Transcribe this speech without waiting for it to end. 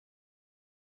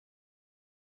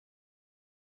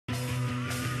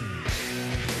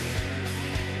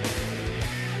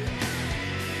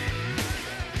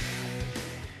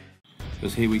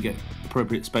because here we get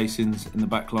appropriate spacings in the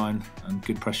back line and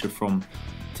good pressure from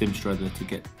Tim Strether to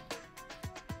get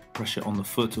pressure on the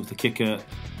foot of the kicker,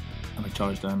 and a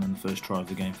charge down in the first try of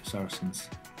the game for Saracens.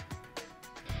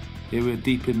 Here we're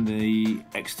deep in the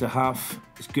Exeter half.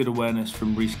 It's good awareness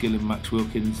from Reece Gill and Max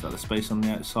Wilkins at the space on the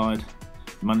outside.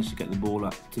 We managed to get the ball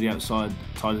up to the outside,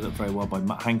 tied it up very well by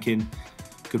Matt Hankin.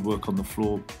 Good work on the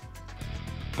floor.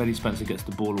 Benny Spencer gets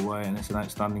the ball away, and it's an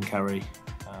outstanding carry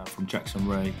from Jackson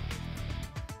Ray.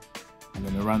 And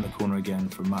then around the corner again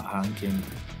from Matt Hankin.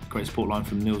 Great support line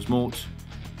from Niels Mort.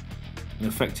 An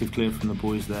effective clear from the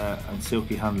boys there, and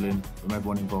silky handling from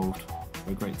everyone involved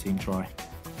for a great team try.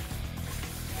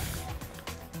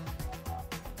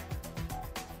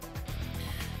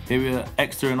 Here we are,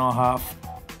 Exeter in our half,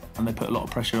 and they put a lot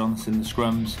of pressure on us in the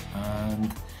scrums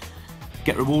and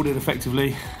get rewarded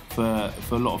effectively for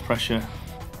a lot of pressure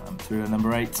through the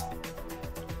number 8.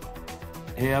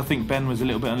 Here I think Ben was a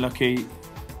little bit unlucky.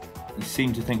 He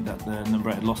seemed to think that the number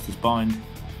 8 had lost his bind,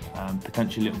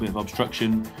 potentially a little bit of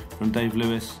obstruction from Dave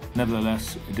Lewis.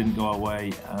 Nevertheless, it didn't go our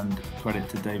way, and credit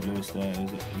to Dave Lewis there.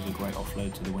 It was a great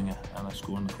offload to the winger and a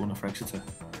score in the corner for Exeter.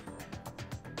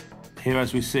 Here,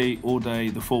 as we see all day,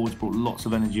 the forwards brought lots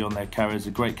of energy on their carries.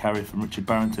 A great carry from Richard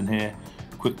Barrington here.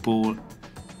 Quick ball,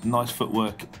 nice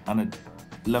footwork, and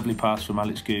a lovely pass from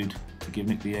Alex Good to give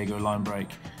Nick Diego a line break,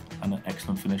 and an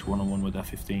excellent finish one-on-one with their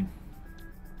 15.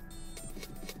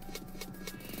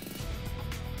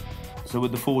 So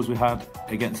with the forwards we had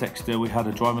against Exeter, we had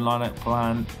a driving line-out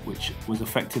plan which was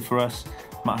effective for us.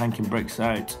 Matt Hankin breaks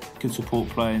out, good support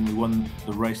play, and we won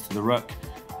the race to the ruck.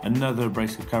 Another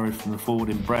abrasive carry from the forward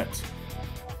in Brett.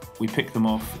 We picked them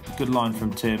off. Good line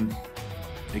from Tim.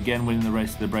 Again winning the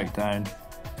race to the breakdown.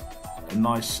 A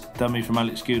nice dummy from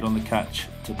Alex Good on the catch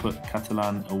to put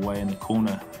Catalan away in the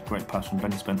corner. Great pass from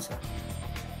Benny Spencer.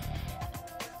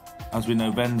 As we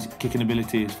know, Ben's kicking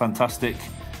ability is fantastic,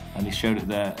 and he showed it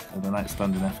there with an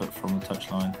outstanding effort from the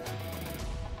touchline.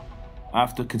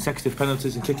 After consecutive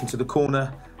penalties and kicking to the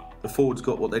corner, the forwards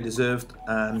got what they deserved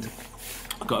and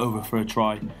got over for a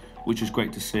try, which was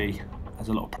great to see. There's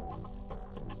a lot of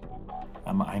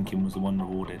and Matt Hankin was the one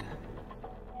rewarded.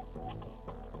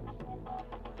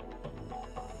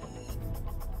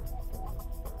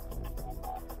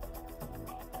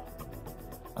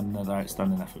 Another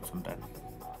outstanding effort from Ben.